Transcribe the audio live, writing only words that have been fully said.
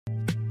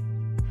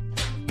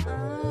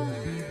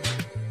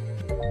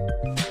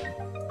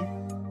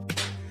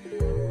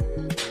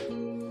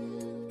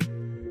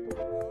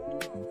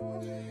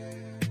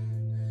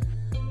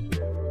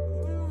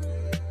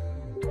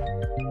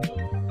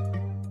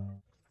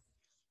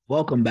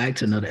Welcome back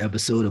to another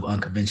episode of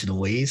Unconventional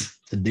Ways.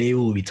 Today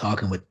we'll be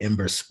talking with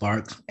Ember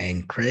Sparx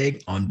and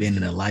Craig on being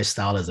in a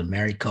lifestyle as a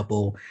married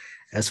couple,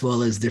 as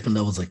well as different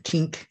levels of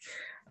kink.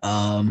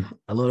 A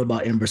little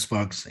about Ember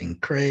Sparx and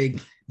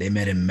Craig. They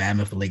met in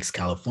Mammoth Lakes,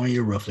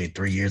 California, roughly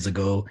 3 years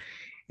ago,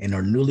 and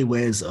are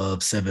newlyweds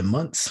of 7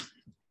 months.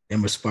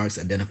 Ember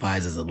Sparx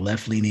identifies as a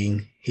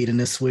left-leaning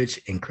hedonist switch,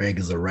 and Craig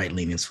is a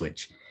right-leaning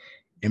switch.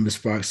 Ember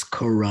Sparx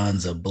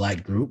co-runs a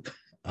Black group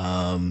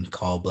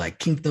called Black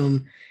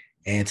Kingdom,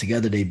 and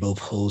together they both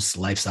host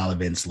lifestyle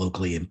events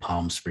locally in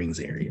Palm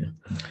Springs area.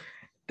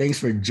 Thanks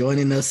for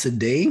joining us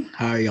today.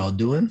 How are y'all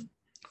doing?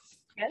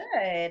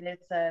 Good.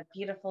 It's a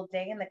beautiful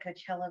day in the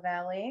Coachella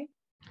Valley.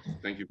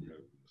 Thank you for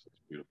having us. It's a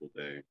beautiful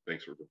day.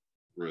 Thanks for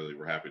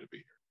we're happy to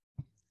be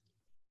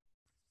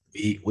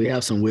here. We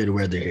have some weird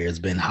weather here. It's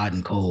been hot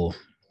and cold,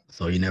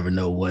 so you never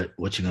know what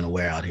you're gonna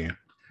wear out here.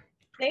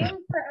 Same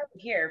for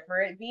here. For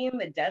it being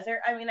the desert,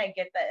 I mean, I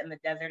get that in the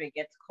desert it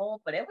gets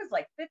cold, but it was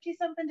like 50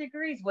 something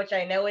degrees, which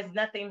I know is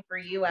nothing for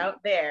you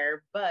out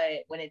there.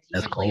 But when it's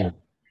usually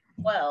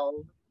 12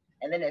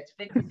 and then it's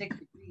 56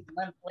 degrees a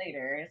month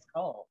later, it's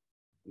cold.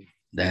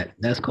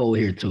 That's cold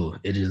here too.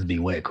 It just be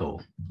wet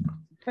cold.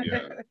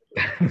 Yeah.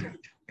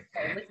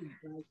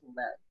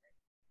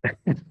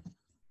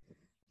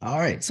 All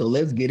right, so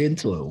let's get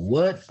into it.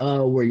 What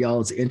were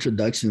y'all's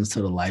introductions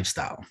to the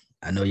lifestyle?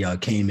 I know y'all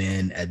came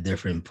in at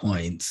different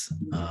points.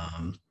 You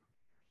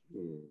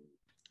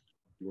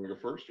want to go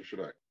first, or should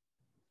I?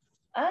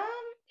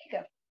 You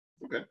go.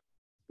 Okay.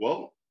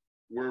 Well,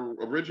 we're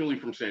originally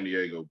from San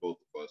Diego, both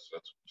of us.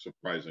 That's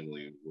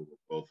surprisingly where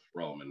we're both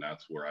from, and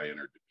that's where I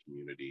entered the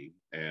community.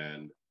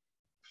 And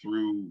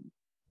through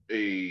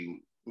a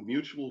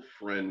mutual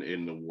friend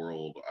in the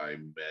world, I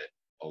met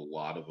a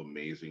lot of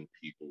amazing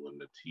people in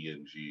the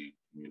TNG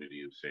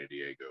community of San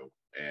Diego,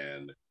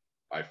 and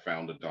I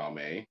found a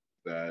dame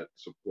that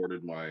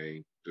supported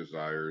my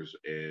desires,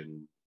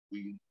 and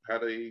we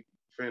had a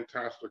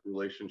fantastic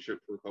relationship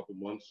for a couple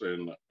months,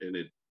 and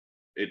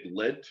it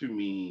led to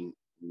me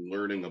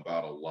learning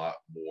about a lot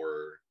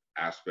more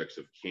aspects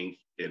of kink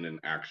in an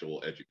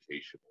actual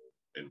educational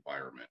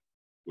environment,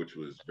 which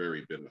was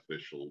very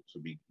beneficial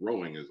to me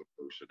growing as a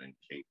person in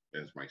kink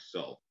as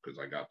myself, because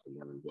I got to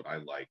learn what I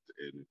liked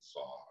and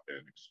saw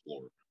and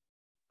explored.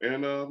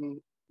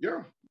 And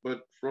yeah,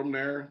 but from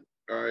there,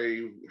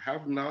 I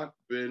have not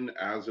been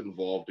as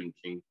involved in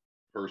kink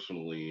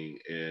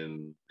personally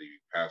in the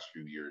past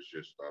few years,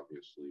 just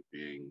obviously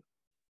being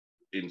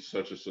in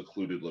such a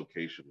secluded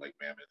location like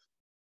Mammoth,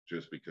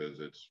 just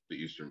because it's the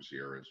Eastern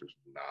Sierras. There's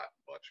not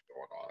much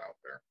going on out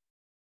there.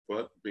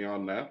 But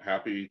beyond that,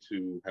 happy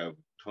to have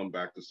come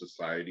back to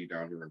society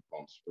down here in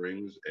Palm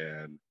Springs,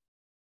 and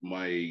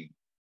my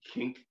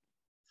kink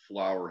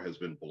flower has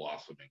been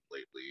blossoming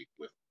lately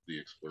with the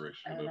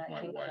exploration of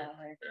my wife,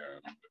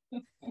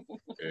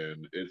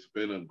 and it's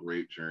been a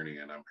great journey,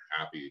 and I'm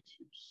happy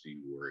to see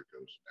where it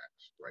goes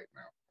next right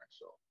now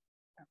myself.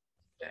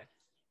 Okay.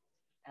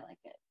 I like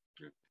it.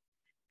 Yeah.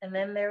 And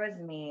then there was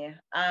me.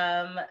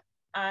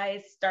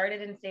 I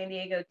started in San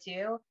Diego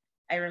too.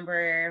 I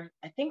remember,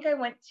 I think I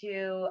went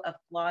to a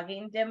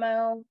flogging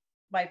demo,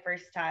 my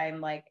first time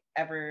like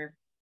ever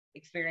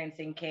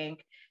experiencing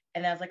kink.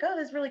 And I was like, oh,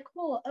 this is really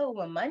cool. Oh,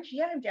 a munch?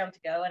 Yeah, I'm down to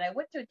go. And I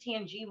went to a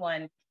TNG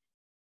one,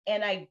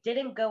 and I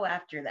didn't go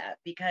after that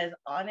because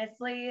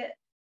honestly,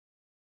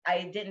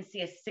 I didn't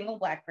see a single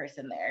Black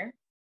person there.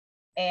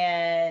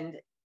 And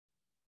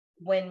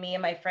when me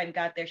and my friend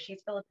got there,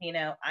 she's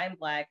Filipino, I'm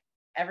Black,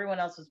 everyone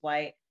else was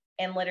white.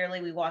 And literally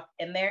we walked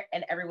in there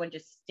and everyone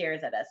just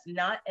stares at us.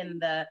 Not in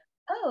the,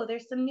 oh,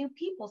 there's some new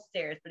people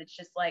stares, but it's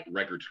just like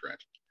record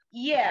scratch.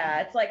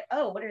 Yeah, it's like,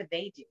 oh, what are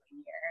they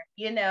doing here?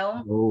 You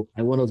know? Oh,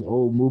 like one of those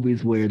old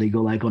movies where they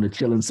go like on a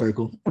chilling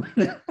circle.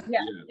 Yeah,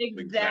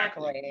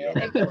 exactly.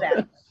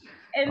 Exactly.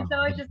 And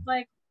so it's just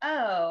like,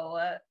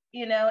 oh,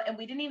 you know, and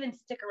we didn't even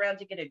stick around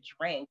to get a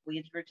drink.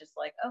 We were just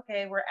like,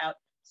 okay, we're out.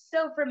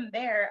 So from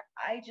there,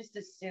 I just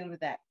assumed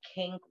that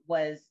kink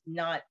was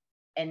not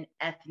an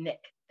ethnic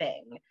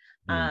thing.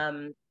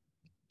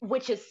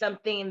 Which is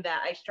something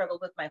that I struggled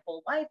with my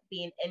whole life.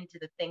 Being into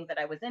the things that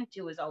I was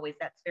into was always,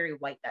 that's very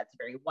white, that's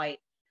very white.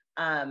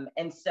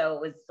 And so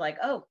it was like,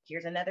 oh,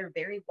 here's another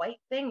very white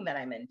thing that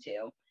I'm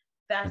into.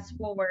 Fast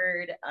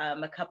forward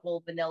a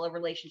couple vanilla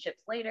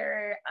relationships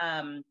later,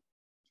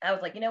 I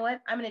was like, you know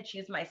what? I'm going to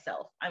choose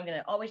myself. I'm going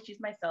to always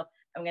choose myself.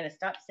 I'm going to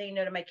stop saying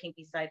no to my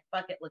kinky side.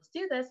 Fuck it, let's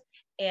do this.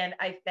 And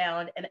I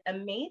found an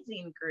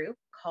amazing group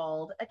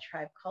called A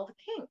Tribe Called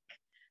Kink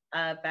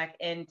back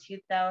in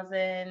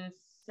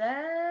 2017,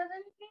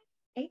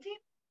 18,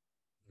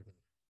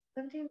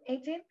 17,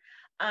 18,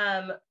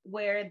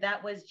 where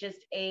that was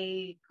just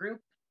a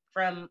group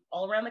from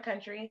all around the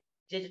country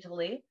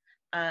digitally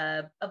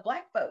of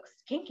Black folks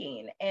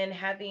kinking and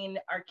having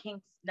our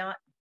kinks not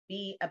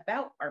be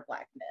about our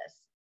Blackness.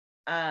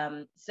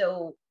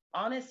 So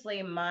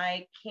honestly,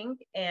 my kink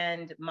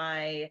and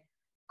my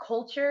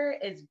culture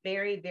is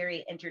very,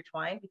 very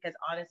intertwined because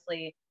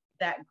honestly,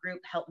 that group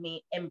helped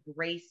me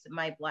embrace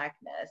my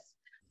Blackness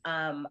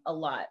a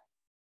lot.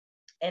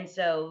 And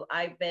so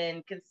I've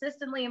been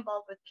consistently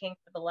involved with kink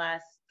for the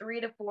last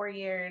 3 to 4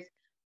 years.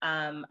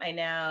 I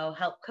now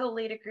help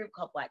co-lead a group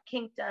called Black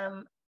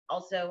Kinkdom,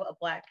 also a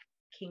Black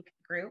kink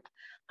group.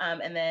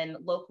 And then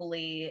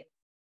locally,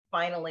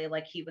 finally,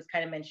 like he was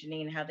kind of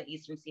mentioning how the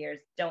Eastern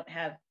Sierras don't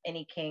have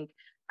any kink.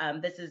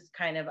 This is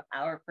kind of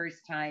our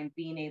first time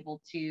being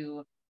able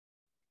to,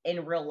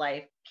 in real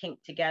life, kink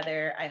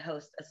together. I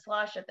host a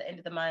slosh at the end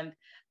of the month.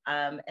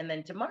 And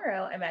then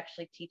tomorrow, I'm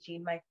actually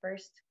teaching my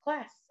first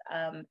class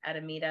at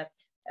a meetup.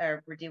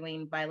 We're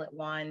doing Violet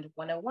Wand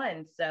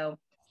 101. So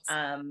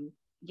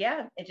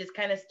yeah, it just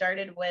kind of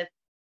started with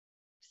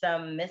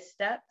some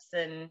missteps,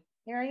 and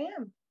here I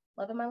am,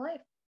 loving my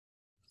life.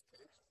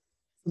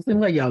 It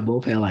seems like y'all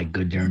both had like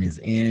good journeys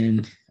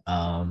in.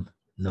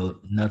 No,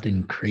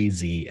 nothing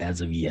crazy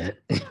as of yet.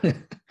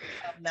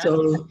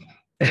 So,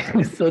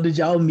 so did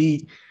y'all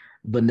meet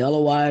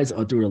vanilla wise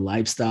or through a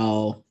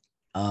lifestyle?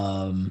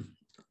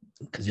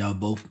 Because y'all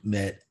both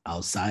met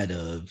outside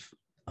of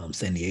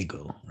San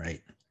Diego,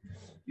 right?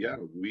 Yeah,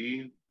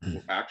 we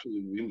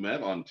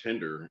met on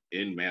Tinder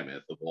in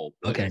Mammoth of all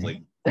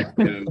places. Okay.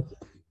 And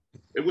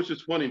it was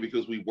just funny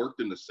because we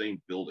worked in the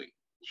same building.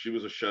 She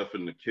was a chef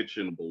in the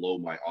kitchen below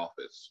my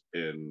office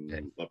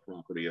in a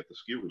property at the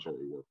ski resort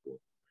we worked for.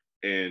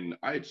 And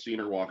I had seen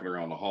her walking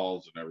around the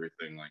halls and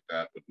everything like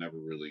that, but never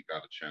really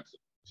got a chance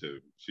to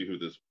see who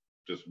this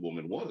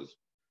woman was.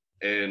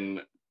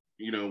 And,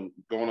 you know,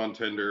 going on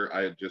Tinder,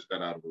 I had just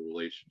got out of a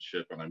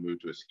relationship and I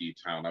moved to a ski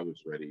town. I was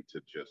ready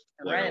to just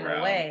running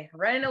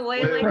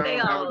away like they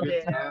all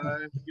did.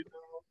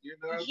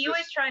 He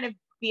was trying to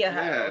be a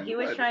hoe. He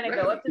was trying to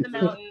go up to the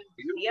mountains,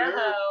 be a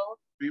hoe.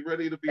 Be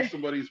ready to be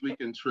somebody's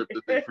weekend trip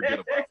that they forget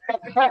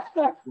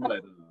about.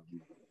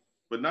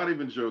 But not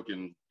even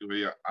joking.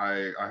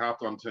 I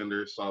hopped on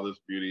Tinder, saw this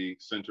beauty,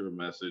 sent her a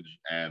message,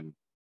 and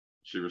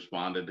she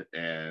responded,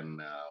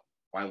 and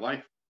my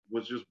life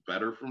was just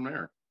better from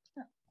there.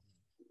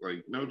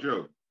 Like, no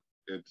joke.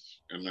 And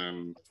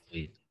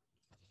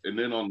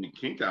then on the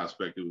kink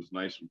aspect, it was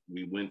nice.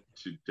 We went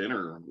to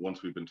dinner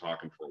once we've been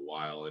talking for a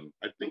while, and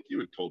I think you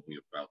had told me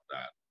about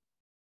that.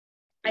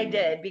 I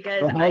did,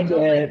 because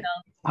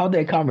how'd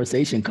that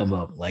conversation come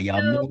up? Like,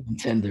 y'all met on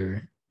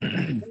Tinder.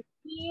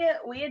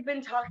 We had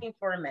been talking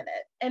for a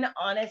minute, and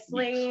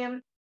honestly,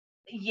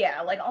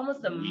 yeah, like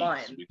almost a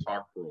month. We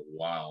talked for a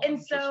while.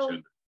 And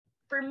so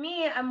for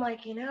me, I'm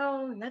like,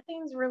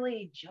 nothing's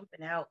really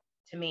jumping out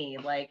to me.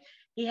 Like,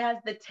 he has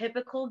the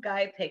typical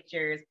guy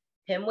pictures,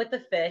 him with the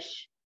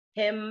fish,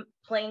 him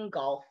playing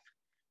golf,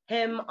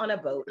 him on a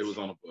boat. It was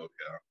on a boat,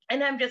 yeah.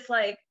 And I'm just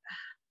like,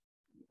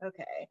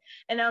 okay.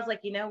 And I was like,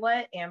 you know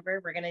what,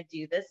 Amber, we're going to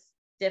do this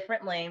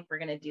differently. We're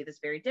going to do this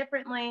very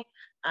differently.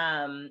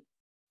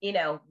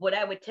 What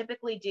I would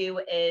typically do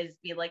is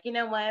be like, you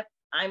know what,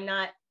 I'm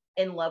not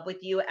in love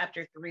with you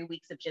after 3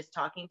 weeks of just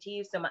talking to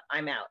you, so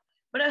I'm out.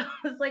 But I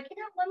was like,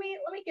 let me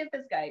give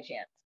this guy a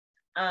chance.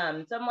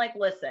 So I'm like,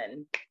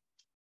 listen,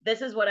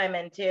 this is what I'm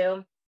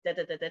into. This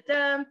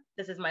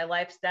is my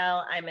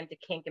lifestyle. I'm into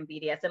kink and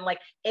BDS. And like,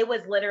 it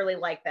was literally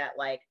like that.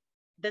 Like,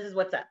 this is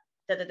what's up.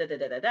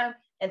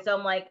 And so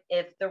I'm like,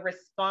 if the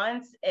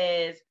response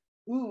is,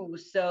 ooh,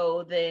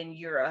 so then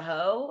you're a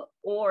hoe,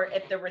 or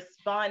if the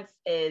response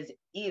is,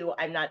 ew,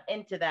 I'm not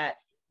into that,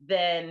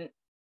 then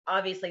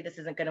obviously this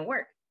isn't going to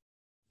work.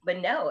 But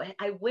no,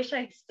 I wish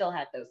I still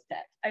had those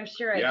texts. I'm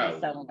sure I do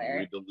somewhere.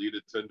 We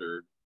deleted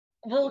Tinder.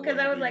 Well, because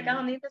I was like, I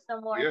don't need this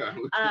no more. Yeah.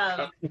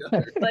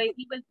 But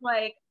he was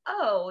like,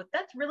 oh,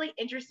 that's really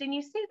interesting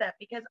you say that,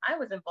 because I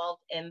was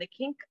involved in the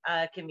kink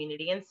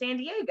community in San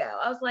Diego.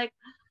 I was like,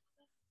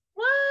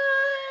 what?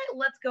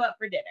 Let's go out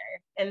for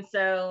dinner. And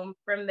so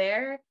from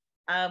there,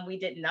 we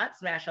did not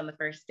smash on the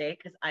first date,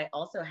 because I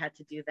also had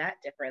to do that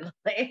differently.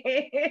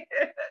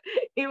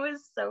 He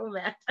was so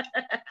mad.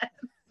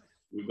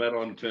 We met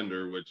on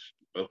Tinder, which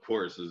of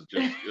course is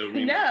just,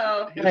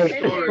 no.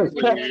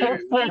 Historically,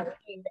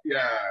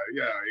 yeah,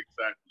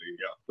 exactly.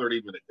 Yeah,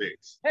 30-minute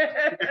dates.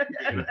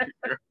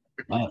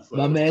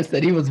 My man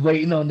said he was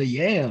waiting on the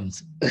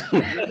yams.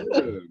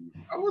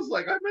 I was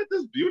like, I met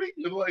this beauty,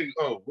 and like,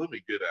 oh, let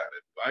me get at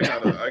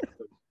it.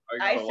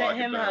 I sent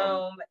him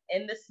home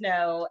in the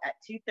snow at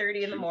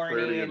 2:30 in the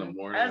morning.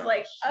 I was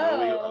like,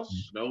 a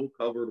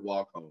snow-covered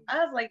walk home.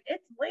 I was like,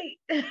 it's late.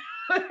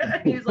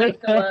 He was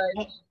like,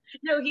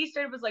 no, he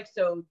started was like,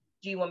 so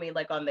do you want me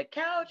like on the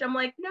couch? I'm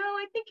like, no,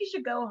 I think you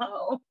should go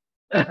home.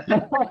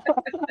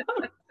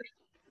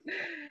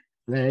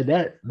 Man,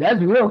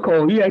 that's real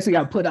cold. You actually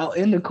got put out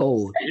in the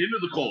cold. Into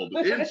the cold.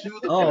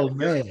 Oh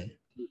man.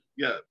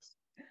 Yes.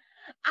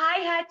 I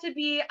had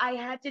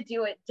to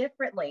do it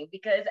differently,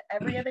 because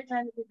every other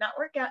time it did not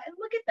work out. And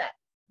look at that.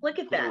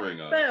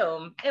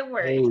 Boom. It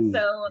worked.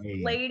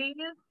 Hey. Ladies,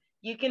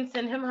 you can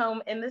send him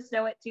home in the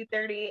snow at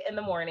 2:30 in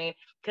the morning,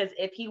 because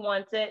if he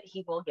wants it,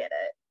 he will get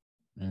it.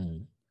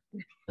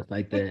 Just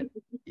like that.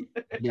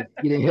 You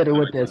didn't hit her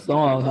with that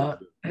song, huh?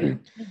 You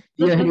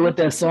didn't hit her with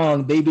that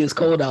song, "Baby It's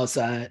Cold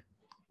Outside."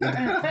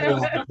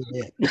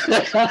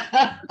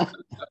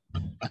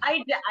 I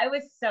I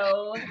was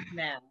so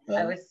mad.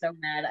 I was so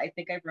mad. I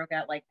think I broke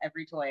out like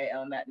every toy I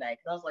owned that night.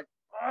 Cause I was like,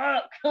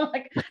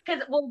 like,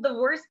 cause well, the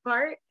worst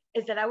part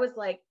is that I was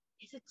like,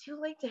 is it too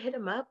late to hit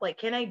him up? Like,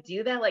 can I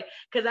do that? Like,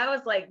 cause I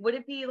was like, would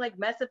it be like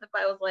messed up if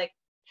I was like,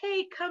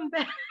 hey, come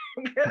back?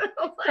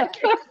 Like,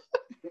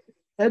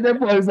 and that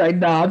boy was like,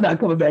 no, I'm not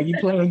coming back. You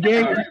playing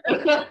games.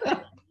 but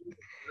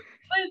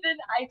then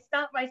I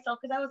stopped myself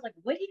because I was like,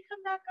 would he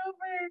come back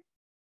over?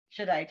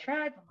 Should I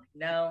try? I'm like,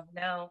 no,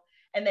 no.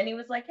 And then he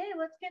was like, hey,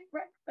 let's get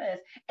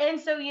breakfast. And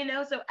so,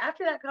 so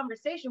after that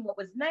conversation, what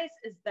was nice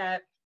is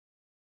that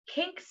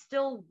kink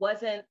still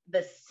wasn't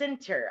the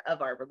center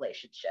of our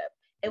relationship.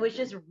 It was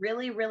just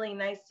really, really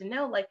nice to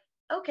know, like,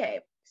 okay,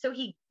 so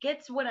he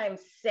gets what I'm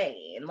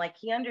saying. Like,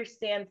 he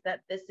understands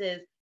that this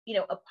is,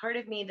 a part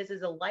of me. This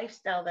is a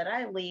lifestyle that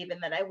I lead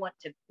and that I want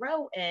to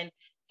grow in.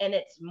 And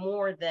it's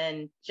more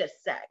than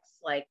just sex.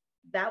 Like,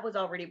 that was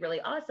already really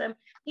awesome.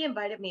 He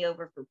invited me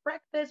over for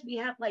breakfast. We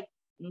had like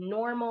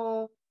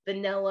normal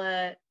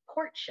vanilla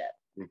courtship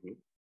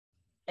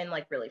and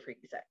like really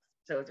freaky sex.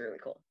 So it was really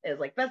cool. It was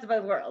like best of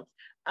both worlds.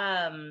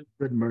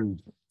 Good merge.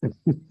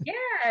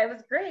 Yeah, it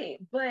was great.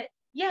 But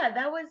yeah,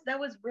 that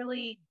was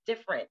really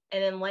different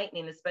and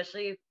enlightening,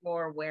 especially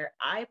for where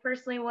I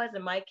personally was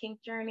in my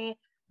kink journey.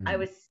 I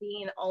was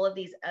seeing all of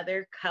these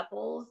other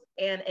couples,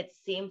 and it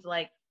seemed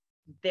like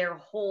their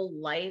whole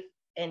life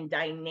and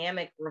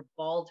dynamic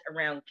revolved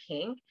around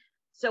kink.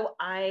 So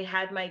I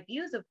had my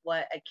views of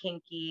what a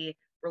kinky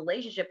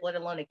relationship, let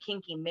alone a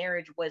kinky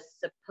marriage, was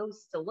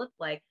supposed to look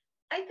like.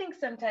 I think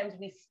sometimes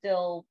we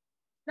still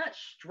not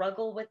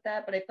struggle with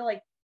that, but I feel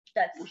like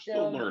that's we're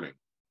still learning.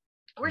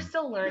 We're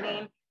still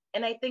learning.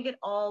 And I think it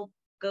all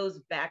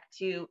goes back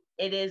to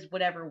it is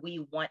whatever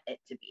we want it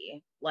to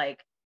be. Like,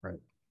 right.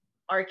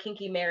 Our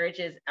kinky marriage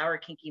is our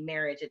kinky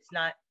marriage. It's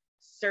not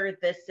sir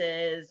this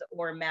is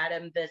or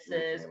madam this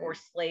is or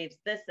slaves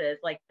this is.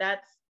 Like,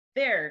 that's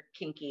their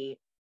kinky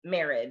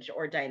marriage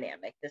or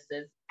dynamic. This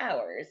is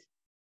ours.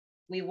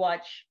 We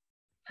watch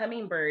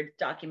hummingbird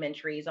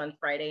documentaries on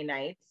Friday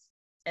nights,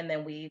 and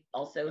then we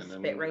also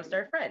spit roast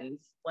our friends.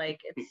 Like,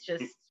 it's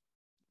just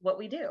what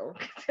we do.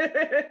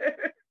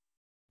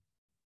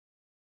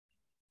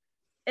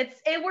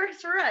 It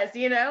works for us,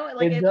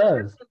 Like, it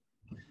does. For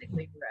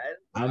us.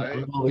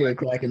 I'm over here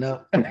cracking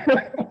up.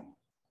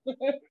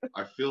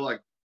 I feel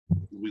like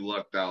we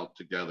lucked out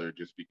together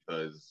just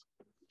because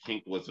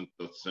kink wasn't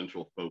the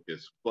central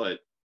focus, but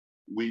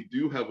we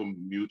do have a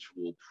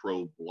mutual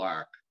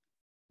pro-black,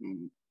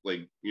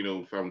 like,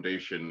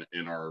 foundation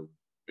in our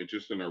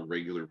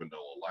regular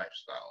vanilla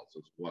lifestyles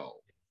as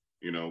well.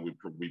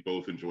 We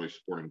both enjoy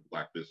supporting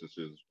black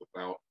businesses.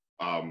 Without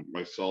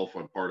myself,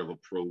 I'm part of a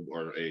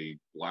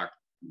black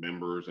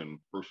members and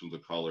persons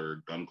of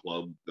color gun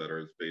club that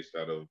is based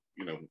out of,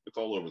 it's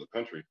all over the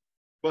country.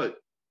 But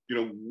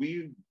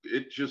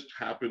it just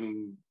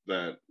happened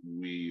that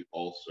we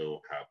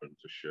also happen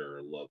to share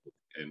a love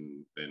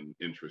and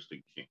interest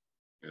in kink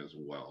as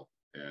well.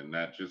 And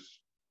that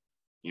just,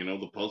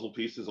 the puzzle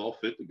pieces all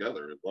fit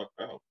together. It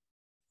lucked out.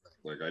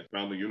 Like, I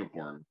found the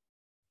unicorn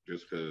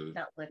just because.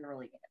 Not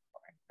literally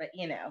unicorn, but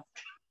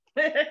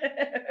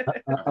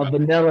a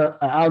vanilla,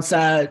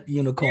 outside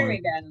unicorn. There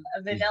we go.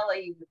 A vanilla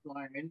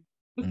unicorn.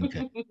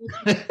 Okay.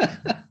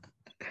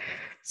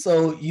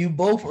 So you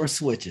both are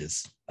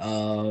switches.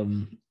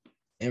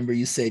 Ember,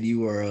 you said you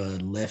were a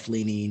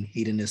left-leaning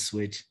hedonist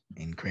switch,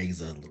 and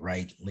Craig's a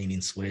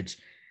right-leaning switch.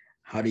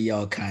 How do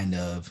y'all kind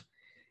of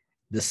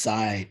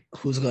decide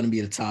who's going to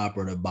be the top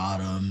or the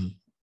bottom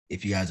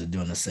if you guys are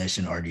doing a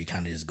session, or do you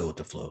kind of just go with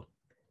the flow?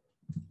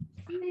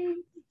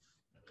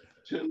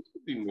 Tend to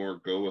be more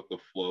go with the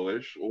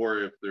flow-ish, or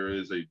if there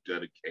is a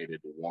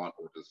dedicated want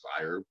or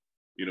desire,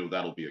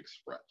 that'll be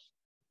expressed.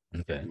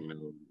 Okay. And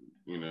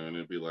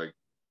it'd be like,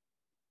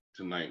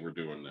 tonight we're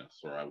doing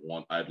this, or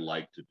I'd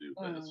like to do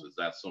this. Is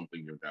that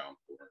something you're down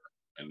for?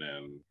 And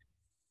then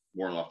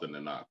more often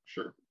than not,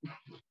 sure.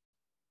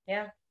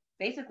 Yeah.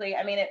 Basically,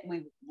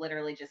 we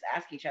literally just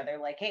ask each other,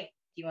 like, hey,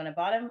 do you want a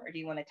bottom or do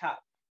you want a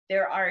top?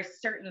 There are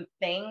certain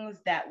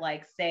things that,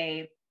 like,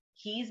 say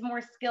he's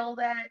more skilled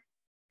at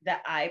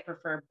that I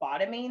prefer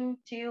bottoming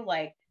to.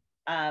 Like,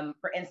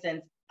 for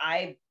instance,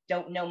 I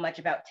don't know much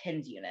about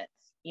TINS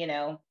units,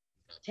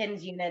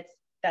 TINS units,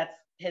 that's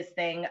his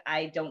thing.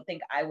 I don't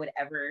think I would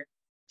ever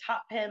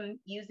top him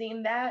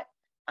using that.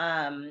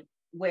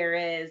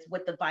 Whereas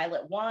with the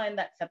Violet Wand,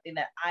 that's something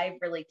that I've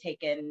really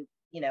taken,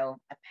 a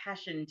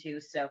passion to.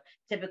 So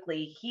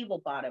typically he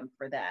will bottom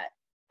for that.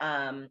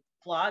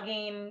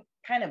 Flogging,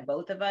 kind of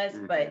both of us,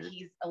 but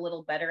he's a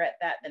little better at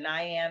that than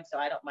I am. So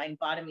I don't mind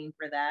bottoming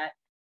for that.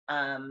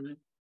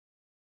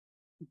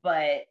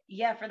 But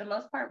yeah, for the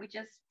most part, we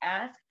just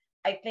ask.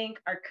 I think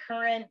our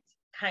current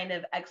kind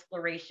of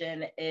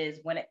exploration is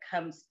when it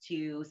comes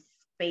to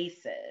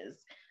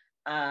spaces.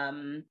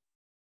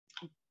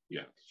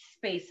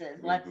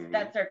 Spaces.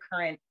 That's our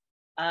current.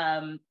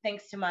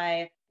 Thanks to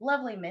my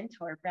lovely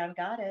mentor, Brown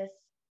Goddess.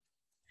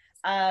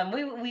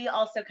 We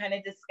also kind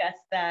of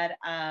discussed that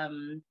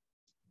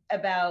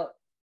about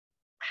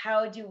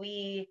how do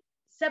we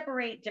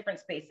separate different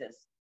spaces.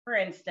 for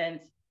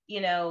instance,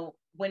 you know,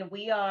 when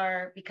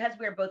because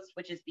we're both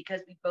switches,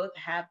 because we both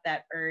have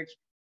that urge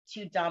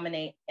to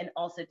dominate and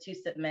also to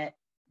submit,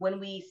 when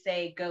we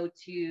say go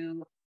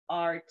to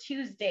our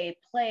Tuesday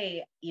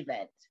play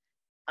event,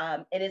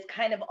 it is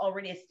kind of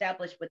already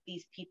established with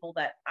these people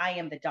that I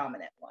am the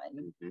dominant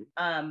one.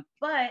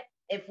 But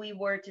if we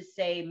were to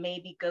say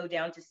maybe go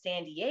down to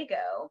San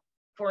Diego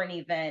for an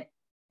event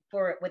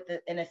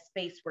in a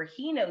space where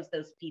he knows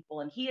those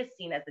people and he is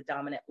seen as the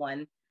dominant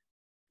one,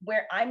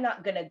 where I'm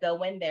not gonna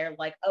go in there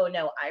like, oh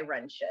no, I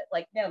run shit.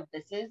 Like, no,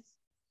 this is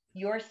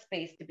your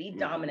space to be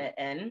dominant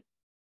in,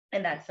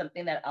 and that's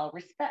something that I'll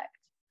respect.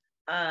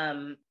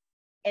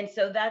 And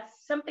so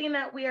that's something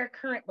that we are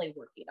currently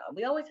working on.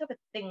 We always have a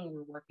thing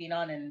we're working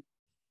on, and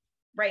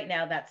right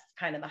now that's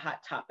kind of the hot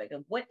topic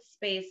of what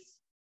space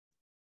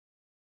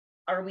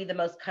are we the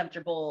most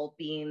comfortable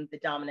being the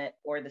dominant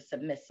or the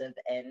submissive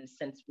in,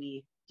 since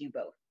we do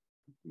both.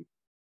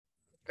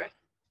 Okay.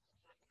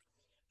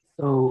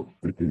 So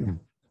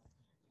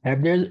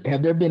have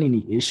there been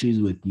any issues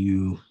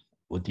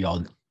with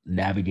y'all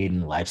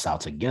navigating the lifestyle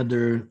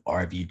together, or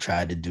have you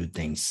tried to do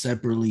things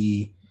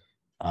separately?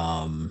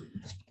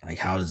 Like,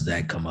 how does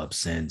that come up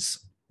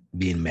since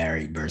being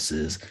married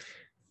versus?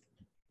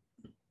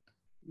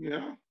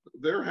 Yeah,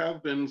 there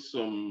have been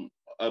some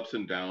ups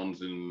and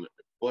downs,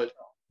 but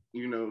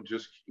you know,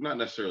 just not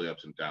necessarily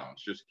ups and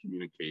downs, just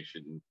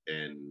communication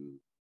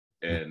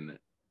and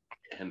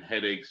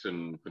headaches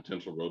and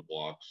potential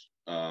roadblocks.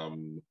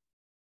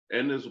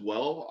 And as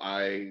well,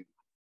 I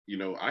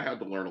had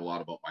to learn a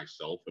lot about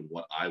myself and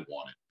what I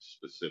wanted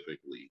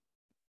specifically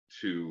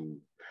to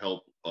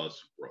help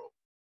us grow.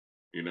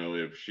 You know,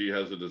 if she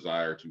has a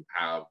desire to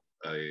have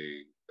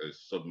a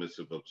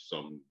submissive of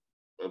some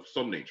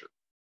nature,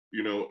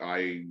 you know,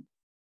 I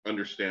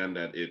understand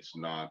that it's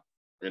not,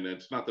 and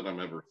it's not that I'm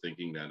ever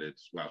thinking that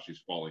it's, wow,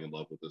 she's falling in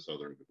love with this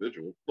other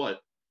individual,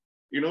 but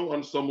you know,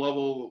 on some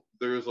level,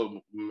 there is a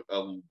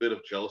bit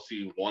of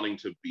jealousy wanting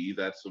to be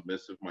that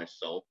submissive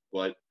myself.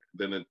 But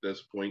then at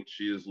this point,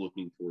 she is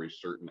looking for a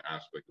certain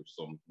aspect of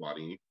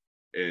somebody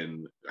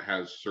and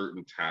has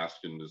certain tasks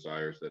and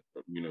desires that,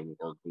 you know,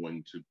 are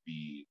going to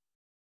be,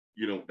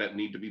 you know, that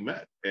need to be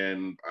met.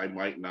 And I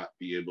might not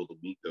be able to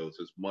meet those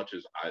as much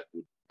as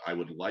I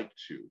would like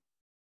to.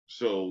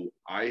 So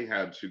I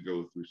had to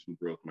go through some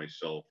growth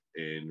myself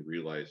in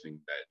realizing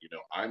that, you know,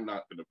 I'm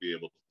not going to be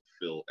able to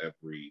fulfill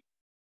every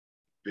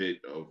bit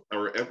of,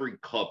 or every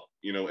cup,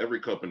 you know,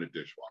 every cup in a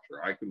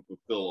dishwasher. I can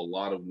fulfill a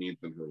lot of needs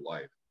in her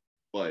life,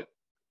 but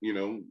you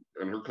know,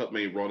 and her cup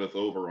may runneth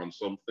over on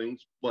some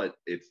things, but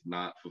it's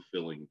not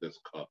fulfilling this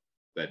cup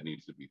that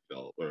needs to be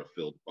filled or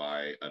filled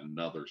by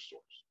another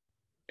source.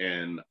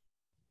 And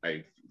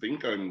I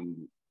think I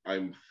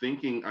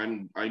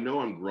know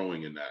I'm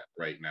growing in that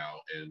right now,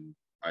 and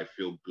I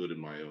feel good in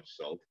my own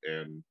self,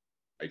 and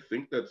I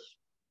think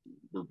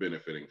we're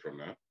benefiting from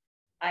that.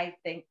 I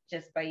think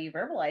just by you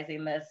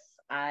verbalizing this,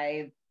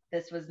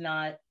 this was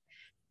not,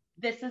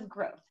 this is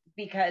growth,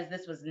 because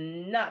this was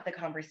not the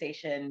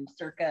conversation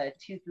circa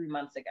 2-3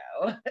 months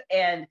ago.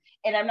 and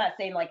I'm not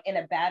saying like in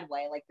a bad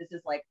way, like this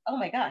is like, oh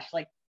my gosh,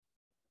 like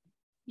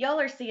y'all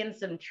are seeing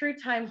some true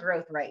time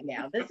growth right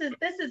now. This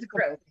is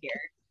growth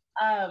here.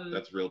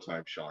 That's real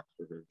time shock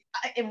for her.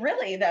 It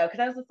really though,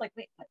 because I was just like,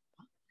 wait, what?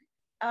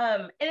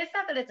 And it's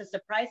not that it's a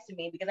surprise to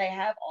me, because I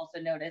have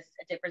also noticed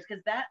a difference,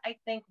 because that I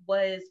think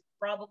was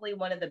probably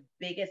one of the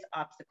biggest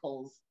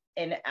obstacles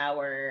in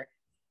our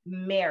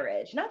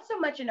marriage. Not so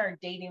much in our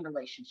dating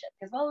relationship,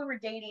 because while we were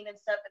dating and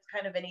stuff, it's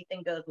kind of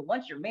anything goes. But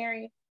once you're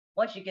married,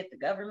 once you get the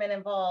government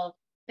involved,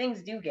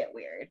 things do get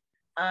weird.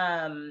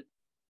 And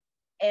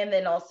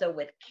then also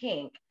with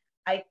kink,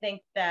 I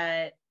think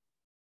that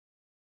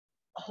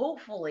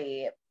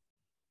hopefully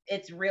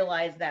it's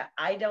realized that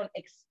I don't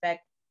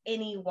expect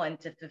anyone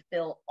to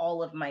fulfill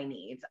all of my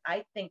needs.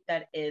 I think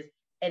that is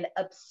an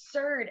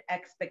absurd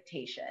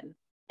expectation.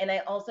 And I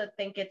also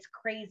think it's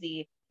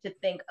crazy to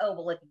think, oh,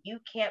 well, if you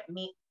can't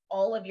meet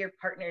all of your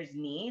partner's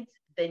needs,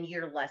 then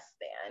you're less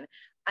than.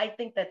 I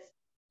think that's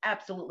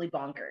absolutely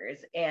bonkers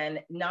and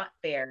not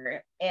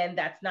fair. And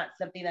that's not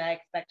something that I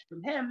expect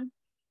from him.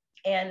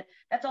 And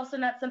that's also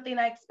not something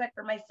I expect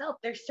for myself.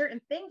 There's certain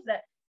things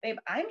that, babe,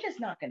 I'm just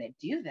not going to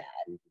do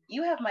that.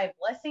 You have my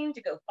blessing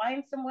to go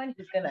find someone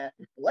who's going to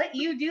let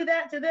you do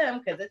that to them,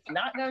 because it's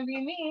not going to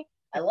be me.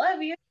 I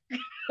love you,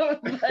 but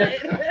I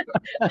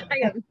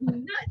am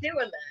not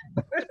doing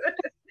that.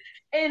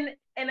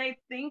 and I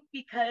think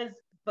because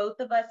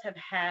both of us have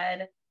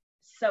had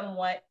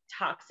somewhat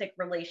toxic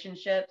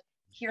relationships,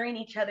 hearing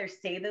each other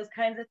say those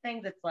kinds of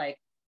things, it's like,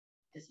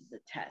 this is a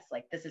test.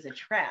 Like, this is a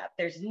trap.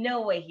 There's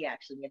no way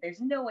there's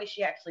no way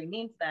she actually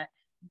means that.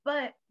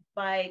 But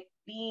by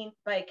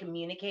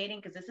communicating,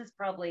 because this is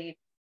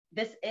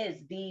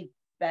the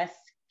best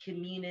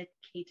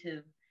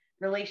communicative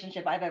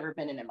relationship I've ever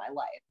been in my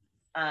life.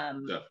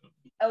 Definitely.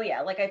 Oh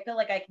yeah, like I feel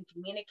like I can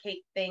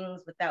communicate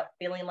things without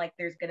feeling like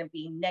there's going to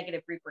be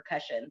negative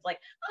repercussions. Like,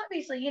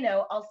 obviously, you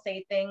know, I'll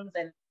say things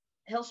and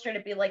he'll straight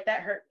up be like,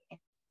 that hurt me.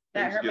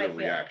 That hurt my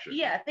feelings.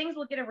 Yeah, things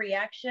will get a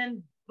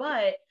reaction,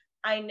 but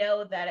I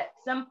know that at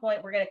some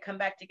point we're going to come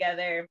back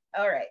together.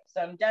 All right,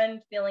 so I'm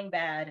done feeling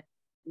bad.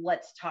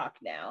 Let's talk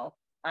now.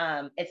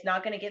 It's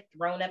not going to get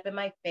thrown up in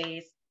my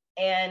face.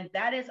 And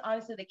that is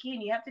honestly the key.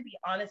 And you have to be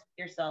honest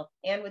with yourself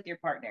and with your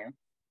partner.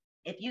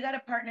 If you got a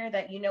partner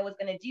that you know is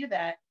going to do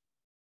that,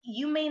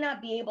 you may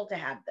not be able to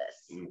have this.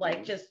 Mm-hmm.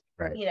 Like, just,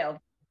 right.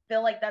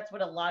 Feel like that's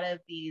what a lot of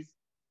these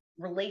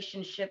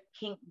relationship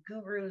kink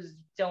gurus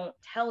don't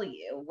tell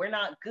you. We're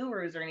not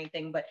gurus or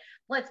anything, but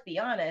let's be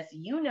honest,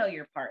 you know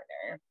your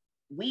partner.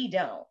 We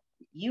don't.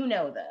 You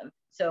know them.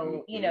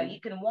 So, mm-hmm. You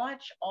can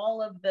watch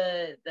all of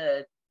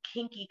the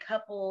kinky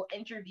couple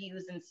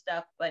interviews and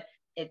stuff, but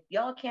if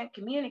y'all can't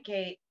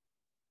communicate,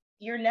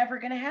 you're never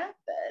going to have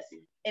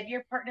this. If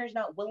your partner's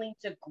not willing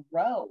to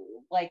grow,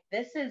 like,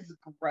 this is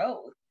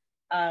growth.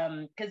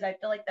 Because I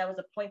feel like that was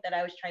a point that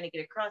I was trying to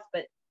get across,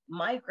 but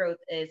my growth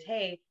is,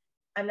 hey,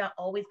 I'm not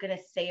always going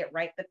to say it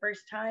right the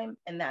first time,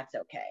 and that's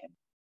okay.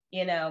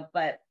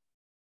 But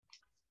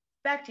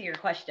back to your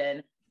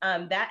question,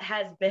 that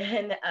has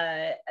been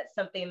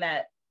something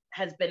that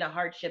has been a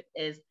hardship,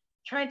 is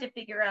trying to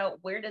figure out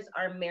where does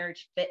our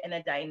marriage fit in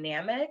a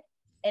dynamic.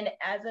 And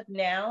as of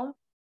now,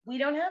 we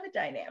don't have a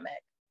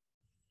dynamic.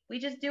 We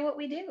just do what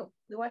we do.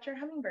 We watch our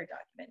hummingbird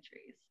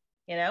documentaries,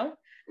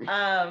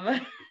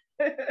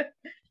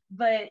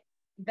 But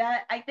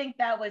I think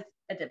that was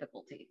a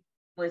difficulty,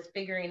 was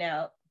figuring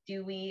out,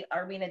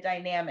 are we in a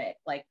dynamic?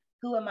 Like,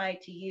 who am I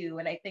to you?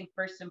 And I think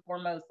first and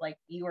foremost, like,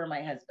 you are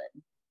my husband,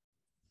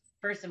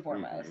 first and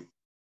foremost. Mm-hmm.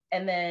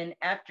 And then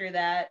after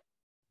that,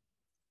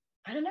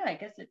 I don't know, I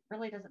guess it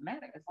really doesn't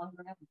matter as long as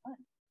we're having fun.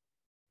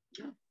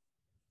 Yeah.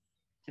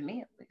 To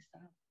me, at least.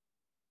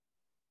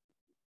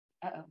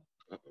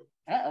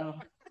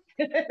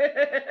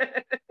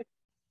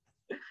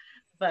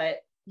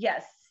 But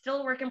yes,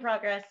 still a work in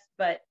progress,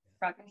 but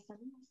progress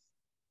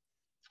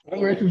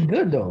is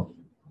good, though.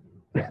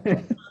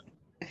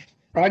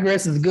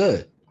 Progress is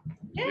good.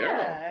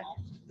 Yeah.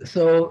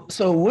 So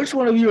which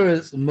one of you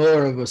is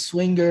more of a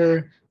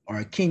swinger or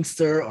a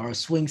kinkster or a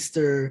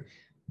swingster?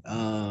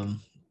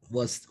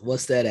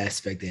 What's that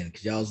aspect in?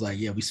 Because y'all was like,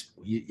 yeah,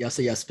 y'all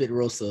say y'all spit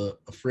roast a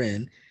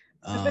friend.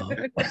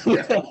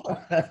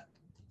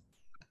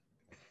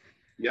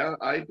 Yeah,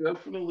 I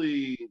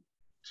definitely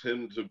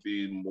tend to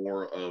be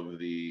more of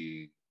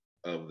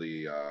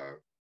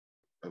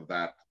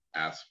that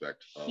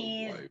aspect of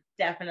He's life.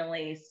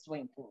 Definitely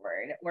swing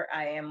forward, where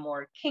I am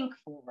more kink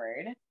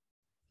forward.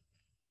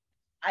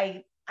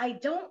 I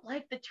don't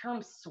like the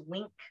term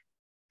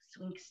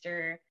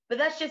swingster, but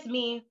that's just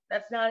me.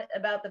 That's not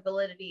about the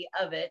validity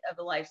of the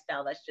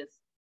lifestyle. That's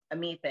just a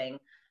me thing.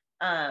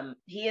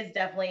 He is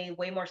definitely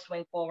way more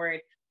swing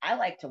forward. I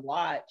like to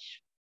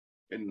watch.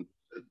 And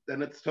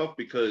it's tough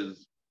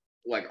because,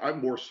 like,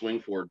 I'm more swing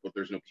forward, but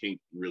there's no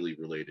kink really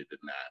related in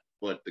that.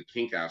 But the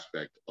kink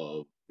aspect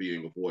of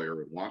being a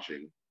voyeur and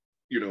watching,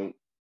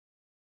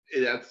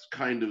 that's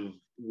kind of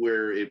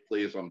where it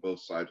plays on both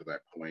sides of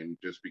that coin,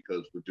 just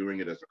because we're doing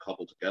it as a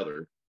couple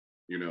together,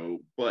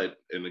 But,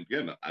 and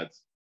again,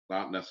 it's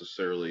not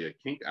necessarily a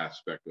kink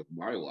aspect of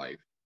my life,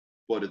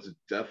 but it's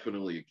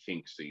definitely a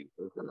kink scene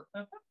for her.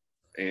 Uh-huh.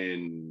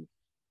 And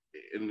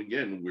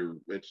again,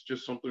 it's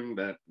just something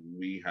that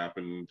we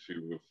happen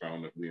to have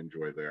found that we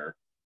enjoy there.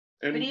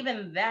 But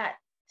even that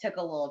took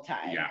a little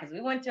time, because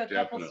we went to a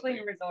couple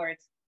swing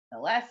resorts. The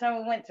last time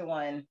we went to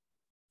one,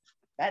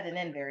 that didn't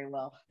end very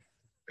well.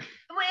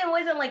 It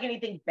wasn't like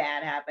anything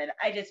bad happened.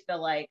 I just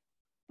feel like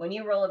when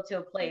you roll up to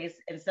a place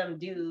and some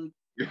dude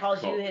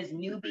calls you his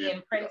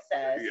Nubian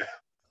princess,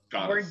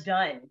 we're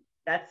done.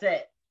 That's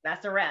it.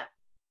 That's a wrap.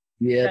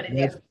 Yeah,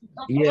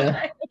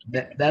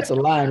 that's a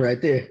line right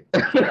there.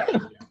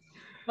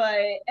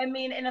 But I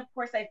mean, and of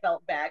course I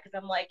felt bad, because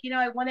I'm like,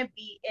 I want to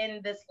be in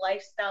this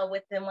lifestyle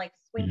with him, like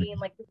swinging,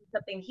 like this is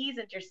something he's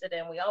interested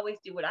in. We always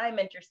do what I'm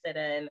interested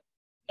in.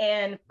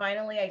 And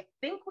finally, I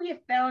think we have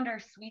found our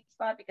sweet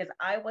spot, because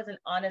I wasn't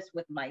honest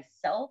with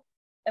myself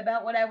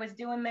about what I was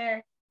doing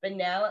there. But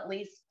now, at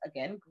least,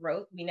 again,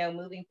 growth,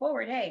 moving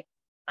forward, hey,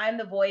 I'm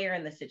the voyeur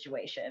in the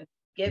situation.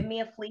 Give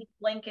me a fleece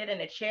blanket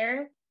and a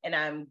chair, and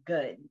I'm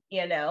good.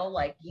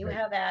 Like, you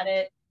have at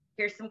it.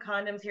 Here's some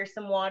condoms, here's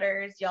some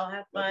waters. Y'all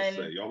have fun.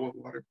 Y'all want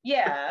water?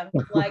 Yeah,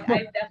 like,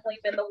 I've definitely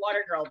been the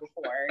water girl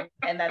before,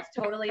 and that's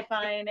totally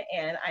fine.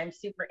 And I'm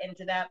super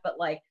into that. But,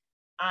 like,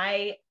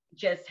 I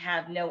just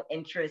have no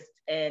interest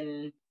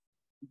in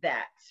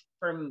that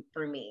for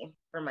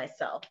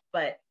myself.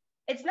 But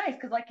it's nice,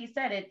 because, like you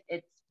said,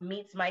 it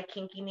meets my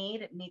kinky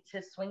need, it meets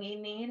his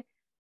swinging need.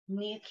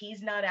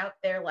 He's not out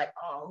there like,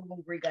 oh,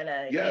 we're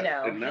gonna, he's not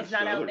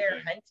out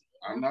there hunting.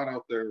 I'm not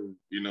out there,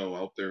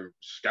 out there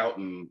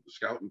scouting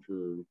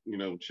for,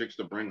 chicks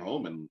to bring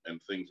home and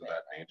things of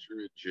that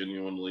nature.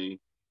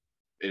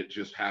 It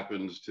just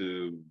happens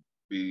to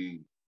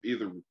be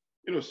either,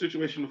 a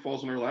situation that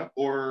falls in our lap,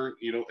 or,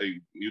 a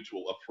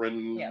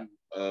friend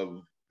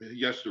of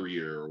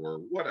yesteryear, or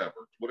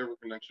whatever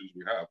connections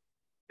we have.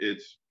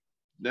 It's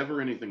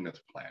never anything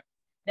that's planned.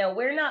 No,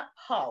 we're not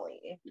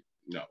poly.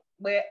 No.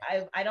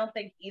 I don't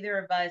think either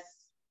of us,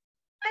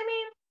 I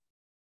mean,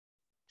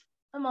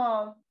 I'm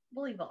all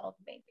we'll evolve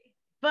maybe.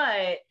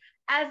 But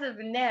as of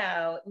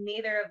now,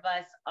 neither of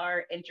us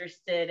are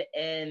interested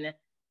in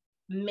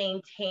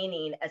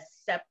maintaining a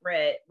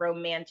separate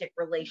romantic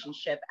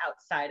relationship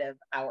outside of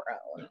our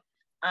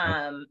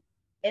own.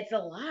 It's a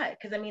lot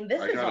because I mean,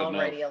 this is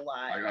already a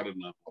lot. I got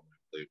enough on my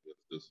plate with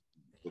this,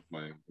 with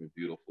my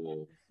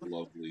beautiful,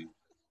 lovely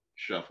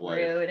chef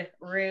wife.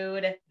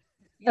 Rude.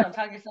 You don't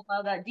talk yourself out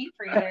of that deep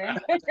freezer.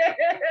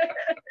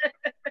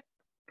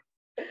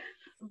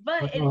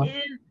 But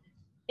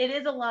it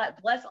is a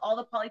lot. Bless all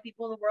the poly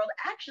people in the world.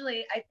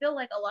 Actually, I feel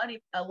like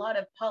a lot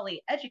of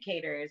poly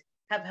educators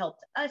have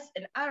helped us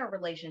in our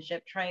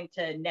relationship trying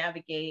to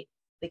navigate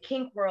the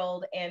kink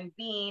world and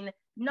being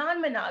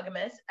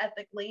non-monogamous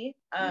ethically.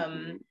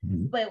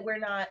 But we're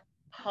not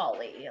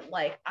poly.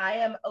 Like I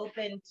am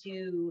open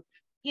to,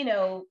 you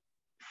know,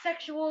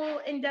 sexual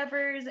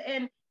endeavors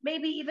and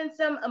maybe even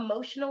some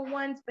emotional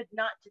ones, but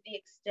not to the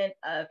extent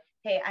of,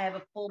 hey, I have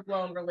a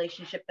full-blown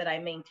relationship that I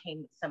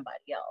maintain with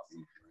somebody else.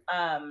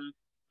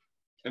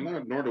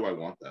 And nor do I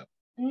want that.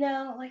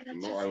 No, like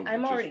that's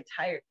I'm already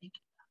tired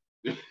thinking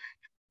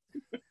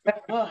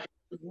about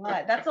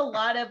it. That's a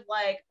lot of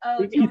like,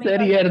 oh, he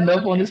said he had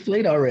enough on his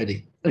plate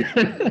already.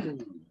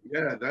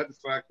 Yeah, that's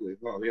exactly.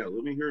 Oh, yeah.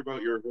 Let me hear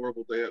about your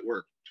horrible day at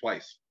work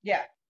twice.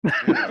 Yeah. Oh,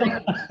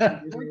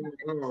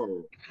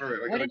 all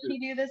right. What did she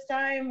do this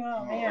time?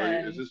 Oh,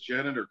 man. Is this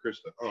Janet or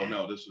Krista? Oh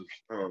no, this is.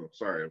 Oh,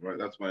 sorry,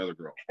 that's my other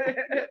girl.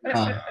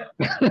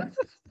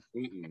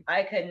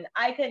 I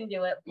couldn't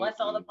do it.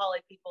 Bless all the poly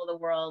people of the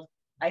world.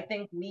 I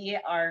think we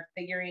are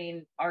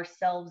figuring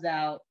ourselves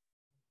out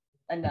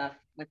enough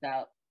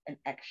without an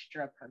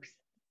extra person.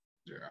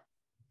 Yeah.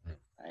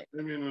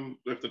 I mean,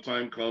 if the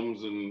time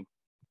comes, and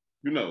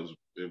who knows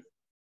if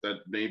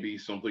that may be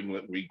something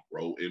that we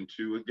grow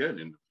into again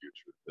in the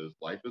future,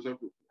 because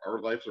our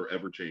lives are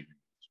ever changing at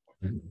this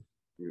point.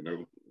 You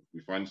know, we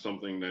find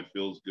something that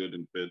feels good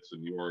and fits,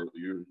 and you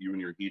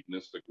and your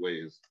hedonistic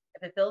ways.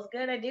 If it feels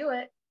good, I do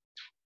it.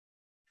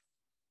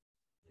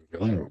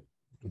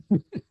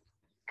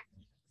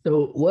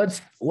 So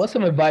what's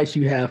some advice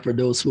you have for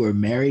those who are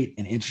married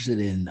and interested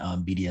in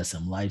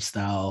BDSM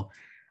lifestyle,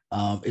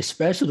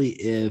 especially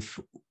if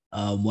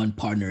one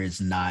partner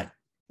is not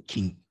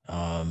kink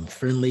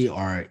friendly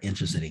or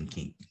interested in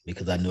kink?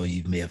 Because I know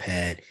you may have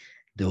had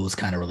those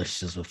kind of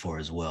relationships before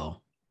as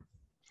well.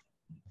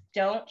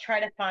 Don't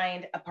try to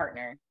find a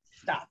partner.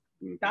 Stop.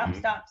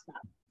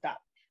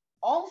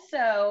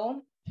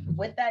 Also,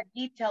 with that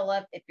detail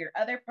of if your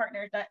other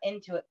partner is not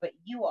into it, but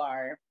you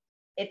are,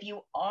 if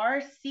you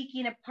are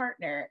seeking a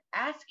partner,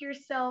 ask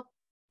yourself,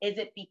 is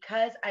it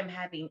because I'm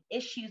having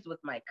issues with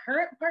my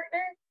current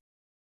partner?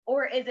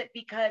 Or is it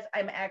because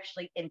I'm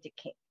actually into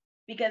kink?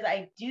 Because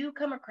I do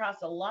come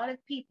across a lot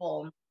of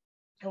people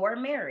who are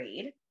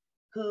married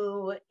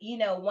who, you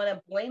know, want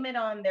to blame it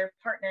on their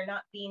partner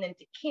not being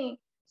into kink.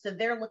 So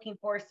they're looking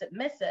for a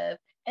submissive.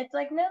 It's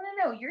like, no.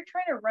 You're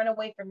trying to run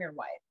away from your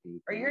wife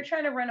or you're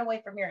trying to run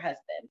away from your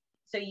husband.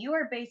 So you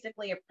are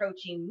basically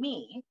approaching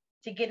me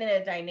to get in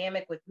a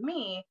dynamic with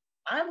me.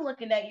 I'm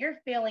looking at your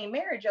failing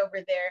marriage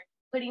over there,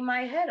 putting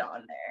my head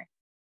on there.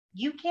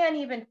 You can't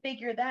even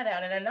figure that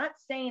out. And I'm not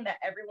saying that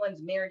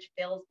everyone's marriage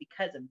fails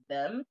because of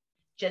them.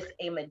 Just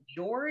a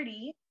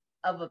majority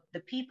of the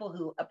people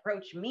who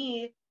approach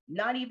me,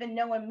 not even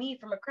knowing me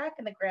from a crack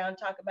in the ground,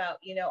 talk about,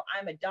 you know,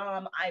 I'm a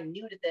dom, I'm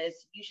new to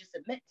this, you should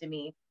submit to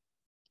me.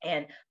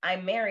 And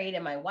I'm married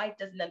and my wife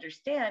doesn't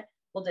understand.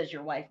 Well, does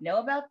your wife know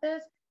about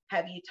this?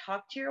 Have you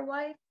talked to your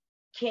wife?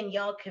 Can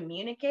y'all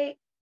communicate?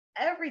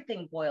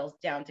 Everything boils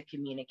down to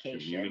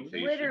communication.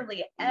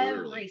 Literally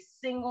every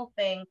single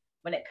thing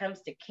when it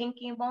comes to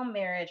kinky bone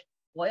marriage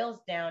boils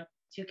down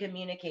to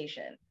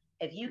communication.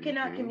 If you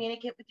cannot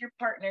communicate with your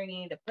partner, you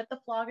need to put the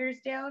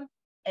floggers down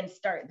and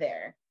start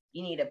there.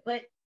 You need to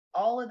put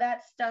all of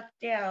that stuff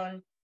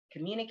down,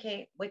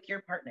 communicate with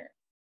your partner.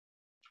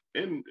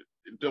 And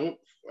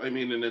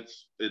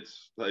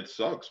it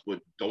sucks,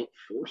 but don't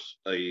force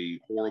a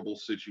horrible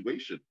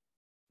situation.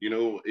 You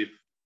know,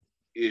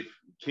 if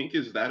kink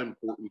is that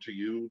important to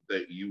you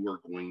that you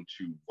are going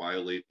to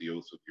violate the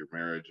oaths of your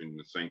marriage and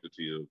the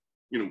sanctity of,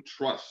 you know,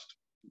 trust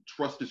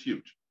is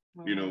huge.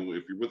 You know,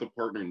 if you're with a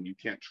partner and you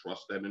can't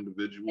trust that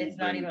individual, it's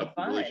not even the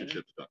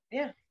relationship's done.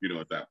 Yeah. You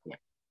know, at that point.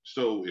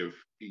 So if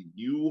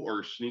you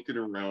are sneaking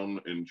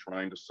around and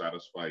trying to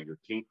satisfy your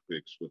kink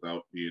fix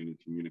without being in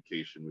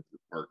communication with your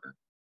partner,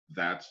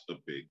 that's a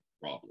big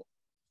problem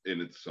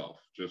in itself.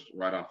 Just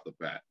right off the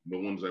bat, no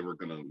one's ever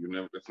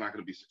it's not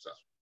gonna be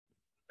successful.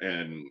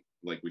 And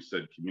like we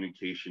said,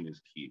 communication is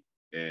key.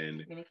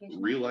 And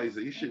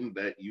realization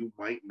that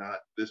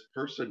this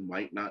person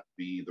might not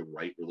be the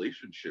right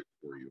relationship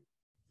for you.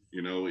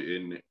 You know,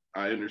 and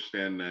I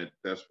understand that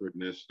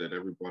desperateness that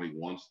everybody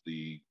wants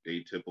the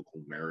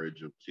atypical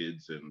marriage of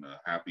kids and a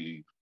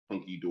happy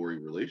hunky-dory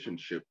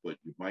relationship, but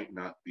you might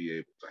not be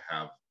able to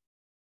have,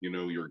 you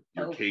know, your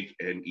cake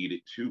and eat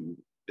it too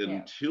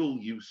until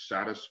you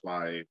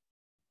satisfy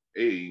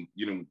you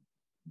know,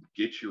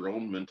 get your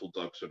own mental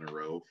ducks in a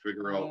row,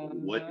 figure out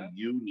what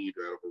you need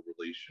out of a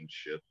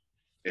relationship,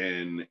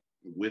 and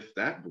with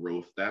that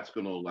growth, that's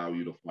going to allow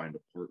you to find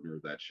a partner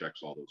that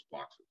checks all those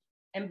boxes.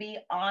 And be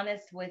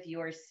honest with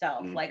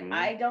yourself. Mm-hmm. Like,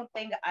 I don't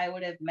think I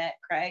would have met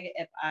Craig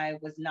if I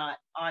was not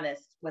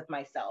honest with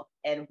myself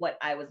and what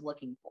I was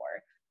looking for.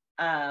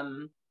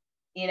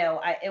 You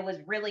know, it was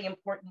really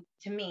important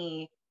to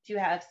me to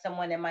have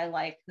someone in my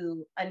life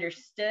who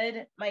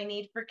understood my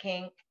need for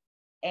kink.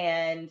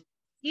 And,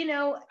 you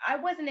know, I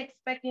wasn't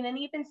expecting, and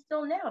even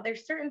still now,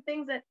 there's certain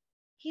things that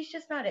he's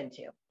just not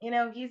into. You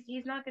know,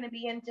 he's not going to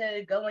be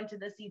into going to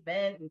this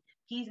event, and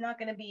he's not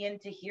going to be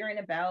into hearing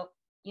about,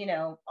 you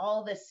know,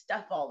 all this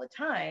stuff all the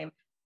time,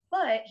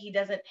 but he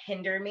doesn't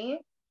hinder me,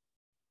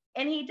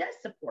 and he does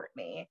support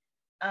me.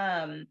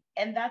 And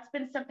that's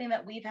been something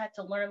that we've had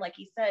to learn. Like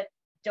he said,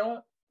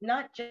 don't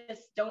not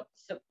just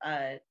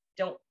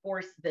don't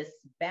force this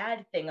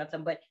bad thing on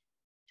someone, but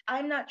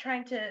I'm not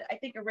trying to. I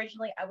think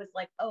originally I was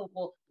like, oh,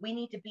 well, we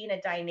need to be in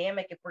a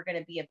dynamic if we're going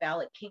to be a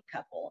valid kink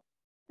couple.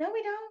 No,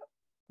 we don't.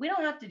 We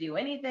don't have to do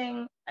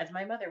anything, as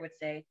my mother would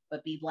say,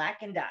 but be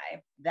black and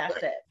die. That's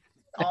it.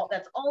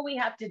 That's all we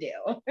have to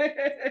do.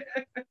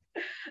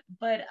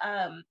 But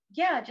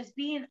yeah, just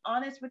being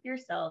honest with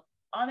yourself,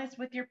 honest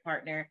with your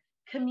partner,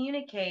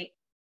 communicate,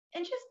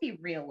 and just be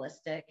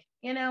realistic.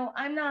 You know,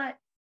 I'm not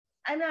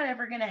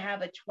ever going to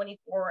have a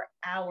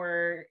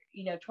 24-hour,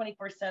 you know,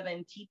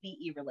 24/7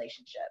 TPE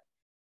relationship,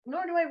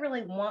 nor do I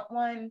really want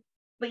one.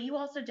 But you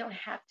also don't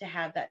have to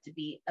have that to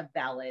be a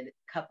valid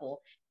couple.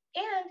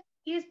 And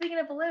you speaking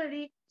of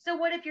validity, so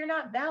what if you're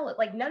not valid?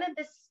 Like, none of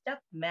this stuff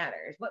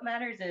matters. What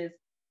matters is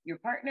your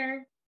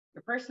partner,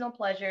 your personal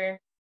pleasure,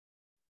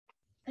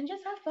 and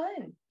just have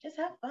fun. Just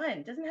have fun.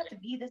 It doesn't have to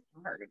be this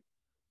hard.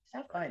 Just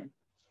have fun.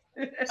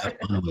 Have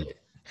fun with it.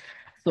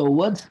 So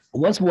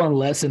what's one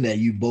lesson that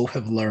you both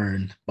have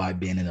learned by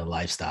being in a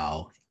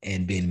lifestyle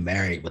and being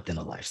married within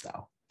a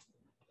lifestyle?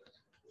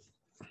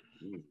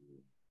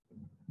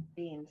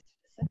 Being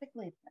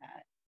specifically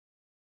that.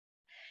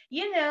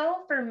 You know,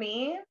 for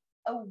me,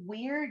 a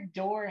weird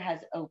door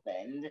has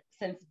opened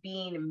since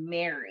being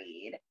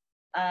married,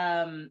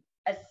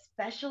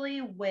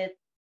 especially with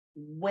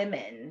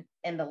women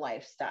in the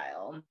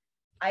lifestyle.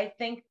 I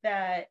think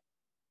that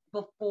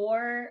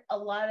before, a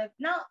lot of,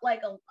 not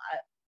like a lot,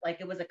 like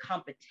it was a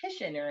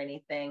competition or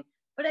anything,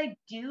 but I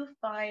do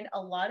find a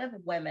lot of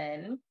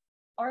women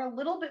are a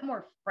little bit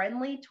more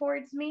friendly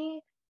towards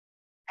me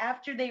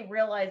after they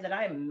realize that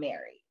I'm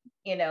married.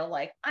 You know,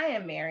 like, I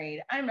am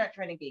married. I'm not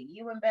trying to get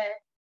you in bed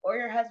or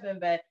your husband in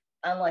bed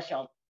unless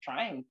y'all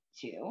trying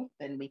to,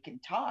 then we can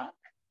talk.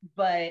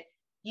 But,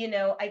 you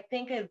know, I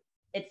think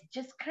it's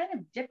just kind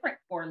of different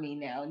for me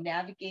now,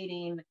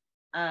 navigating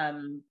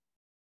um,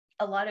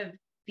 a lot of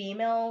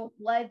female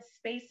led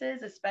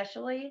spaces,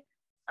 especially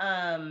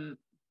um,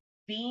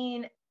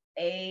 being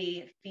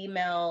a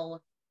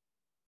female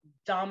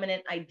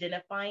dominant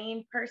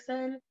identifying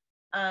person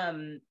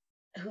um,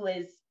 who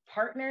is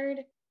partnered.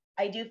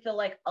 I do feel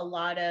like a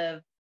lot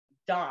of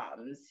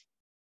doms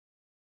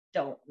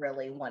don't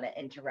really want to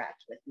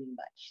interact with me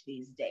much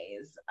these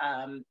days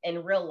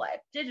in real life.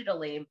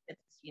 Digitally,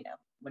 it's, you know,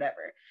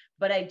 whatever.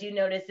 But I do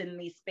notice in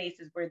these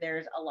spaces where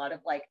there's a lot of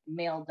like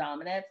male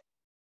dominance,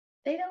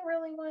 they don't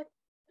really want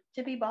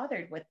to be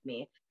bothered with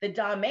me. The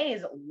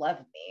dames love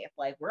me.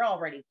 Like, we're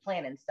already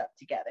planning stuff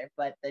together,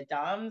 but the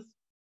doms,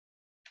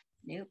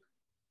 nope.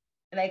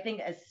 And I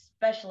think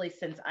especially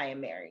since I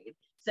am married.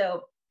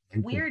 So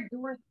weird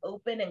doors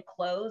open and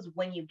close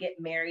when you get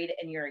married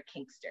and you're a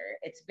kinkster.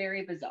 It's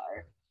very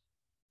bizarre.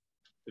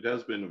 It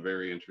has been a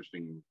very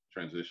interesting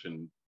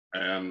transition,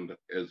 and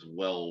as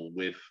well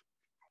with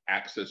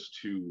access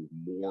to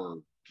more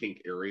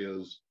kink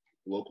areas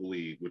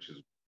locally, which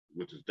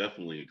has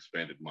definitely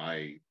expanded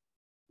my,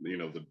 you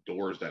know, the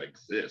doors that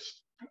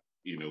exist,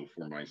 you know,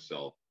 for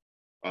myself.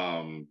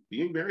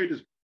 Being married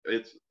is,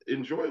 it's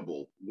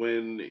enjoyable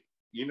when,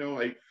 you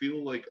know, I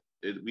feel like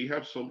we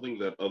have something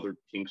that other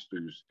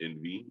kinksters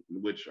envy,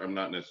 which I'm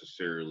not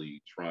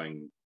necessarily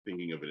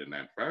thinking of it in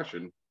that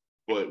fashion.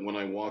 But when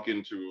when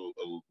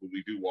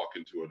we do walk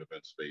into an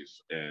event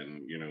space,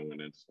 and, you know,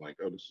 and it's like,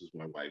 oh, this is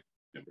my wife,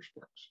 Ember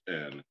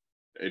Sparx,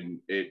 and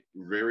it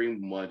very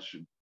much,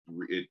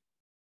 it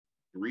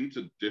breeds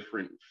a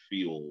different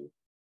feel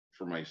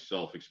for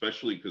myself,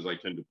 especially because I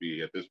tend to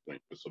be, at this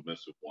point, the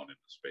submissive one in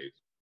the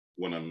space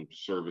when I'm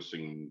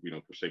servicing, you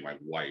know, per se, my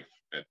wife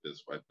at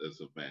this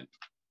event,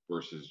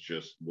 versus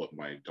just what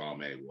my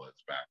dame was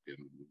back in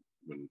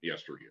when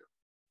yesteryear.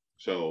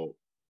 So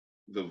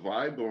the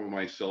vibe of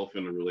myself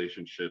in a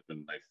relationship,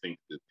 and I think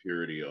the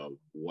purity of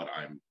what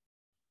I'm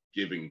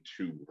giving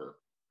to her,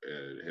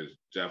 has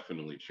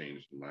definitely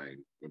changed in my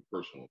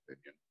personal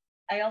opinion.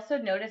 I also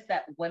noticed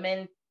that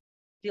women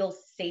feel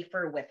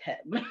safer with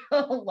him.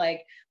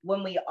 Like,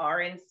 when we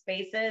are in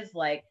spaces,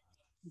 like,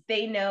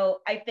 they know,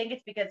 I think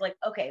it's because, like,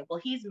 okay,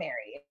 well, he's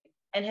married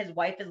and his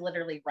wife is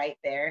literally right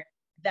there.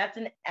 That's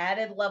an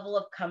added level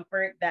of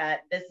comfort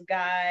that this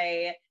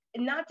guy,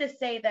 not to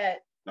say that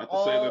Not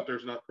to say that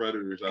there's not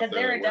predators out because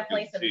there there are that work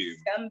definitely as a some team,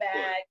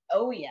 scumbag.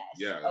 Oh yes.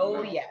 yeah, Oh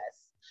no. yes.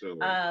 So,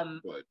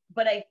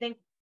 But I think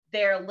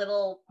they're a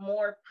little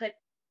more put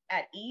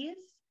at ease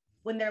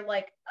when they're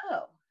like,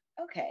 oh,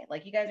 okay,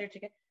 like you guys are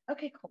together.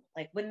 Okay, cool.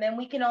 Like when then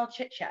we can all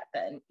chit chat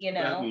then, you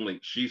know? Definitely.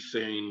 She's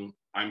sane,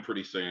 I'm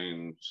pretty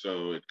sane.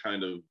 So it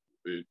kind of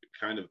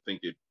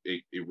think it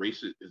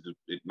erases,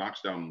 it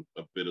knocks down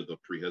a bit of the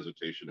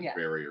pre-hesitation and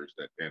barriers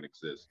that can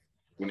exist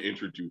when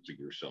introducing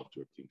yourself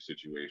to a kink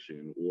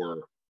situation,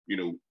 or, you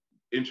know,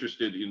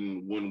 interested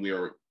in when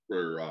we're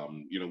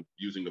you know,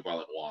 using the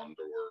violet wand,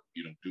 or,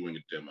 you know, doing a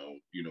demo,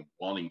 you know,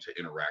 wanting to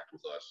interact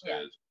with us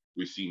as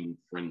we seem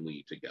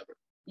friendly together.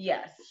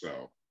 Yes.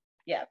 So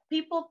yeah,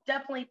 people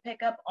definitely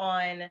pick up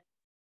on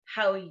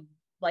how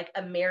like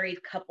a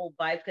married couple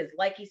vibes, because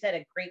like you said,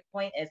 a great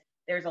point is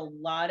there's a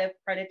lot of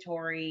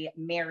predatory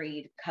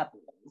married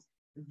couples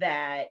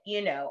that,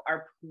 you know,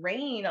 are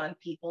preying on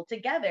people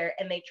together,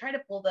 and they try to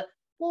pull the,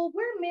 well,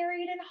 we're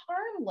married and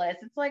harmless.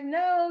 It's like,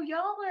 no,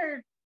 y'all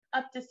are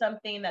up to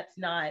something that's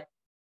not,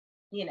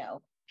 you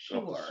know,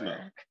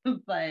 sure.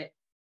 But,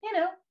 you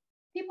know,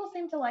 people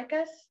seem to like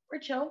us. We're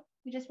chill.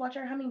 We just watch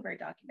our hummingbird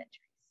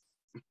documentaries.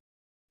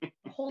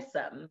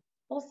 wholesome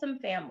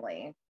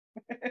family.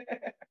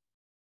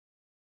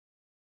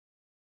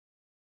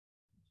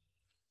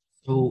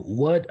 So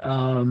what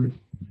are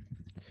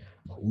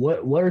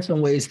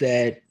some ways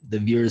that the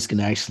viewers can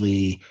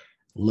actually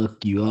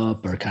look you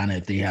up, or kind of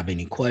if they have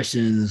any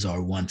questions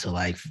or want to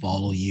like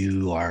follow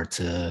you or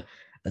to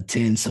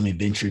attend some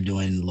event you're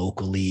doing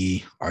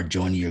locally or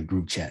join your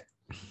group chat?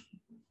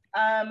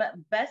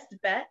 Best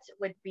bet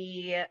would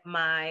be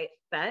my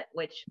FET,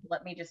 which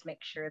let me just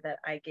make sure that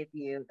I give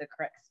you the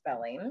correct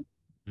spelling.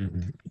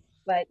 Mm-hmm.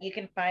 But you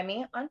can find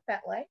me on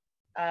FetLife.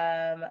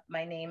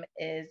 My name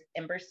is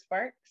Ember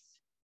Sparx.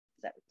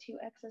 Is that with 2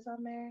 X's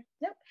on there?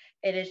 Nope.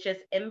 It is just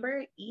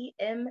Ember,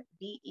 EMBER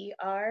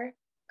 _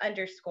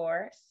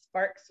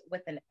 Sparx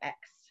with an X,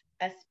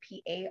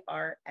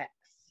 SPARX.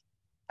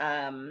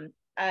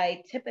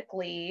 I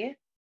typically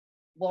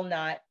will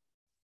not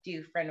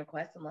do friend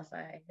requests unless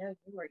I know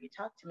you or you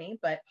talk to me,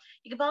 but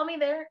you can follow me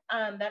there.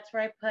 That's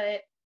where I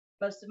put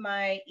most of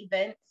my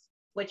events,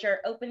 which are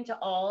open to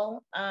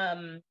all.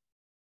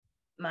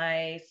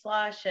 My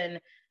slosh, and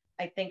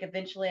I think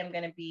eventually I'm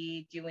going to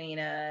be doing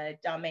a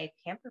Dame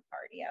camper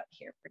party out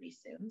here pretty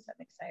soon, so I'm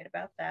excited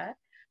about that.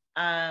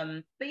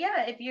 But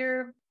yeah, if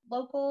you're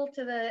local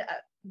to the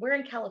we're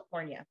in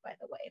California, by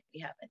the way, if we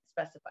haven't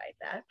specified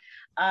that.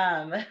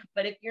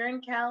 But if you're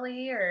in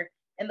Cali or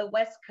in the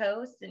West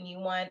Coast and you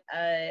want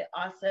a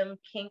awesome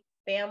kink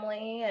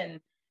family and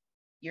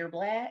you're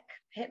Black,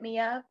 hit me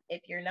up.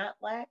 If you're not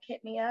Black,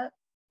 hit me up.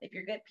 If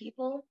you're good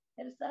people,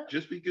 hit us up.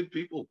 Just be good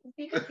people. Just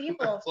be good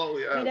people. That's all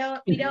we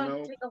ask. We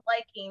don't take a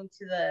liking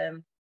to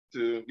the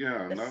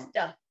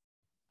stuff.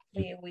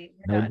 We're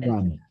no not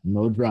drama. into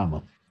No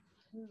drama.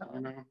 No, so.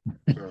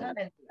 not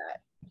into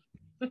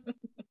that.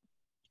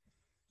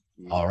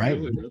 All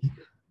right.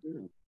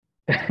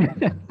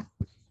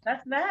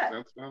 That's that.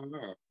 That's not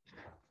enough.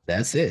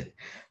 That's it.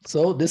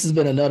 So this has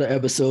been another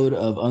episode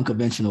of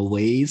Unconventional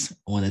Ways.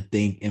 I want to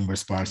thank Ember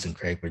Sparx and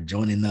Craig for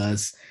joining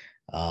us.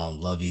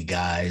 Love you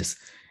guys.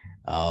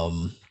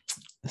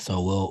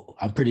 So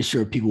I'm pretty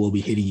sure people will be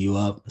hitting you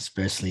up,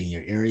 especially in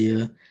your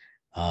area.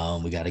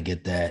 We got to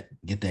get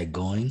that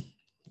going.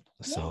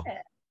 So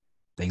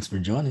thanks for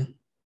joining.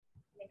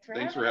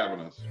 Thanks for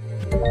having us.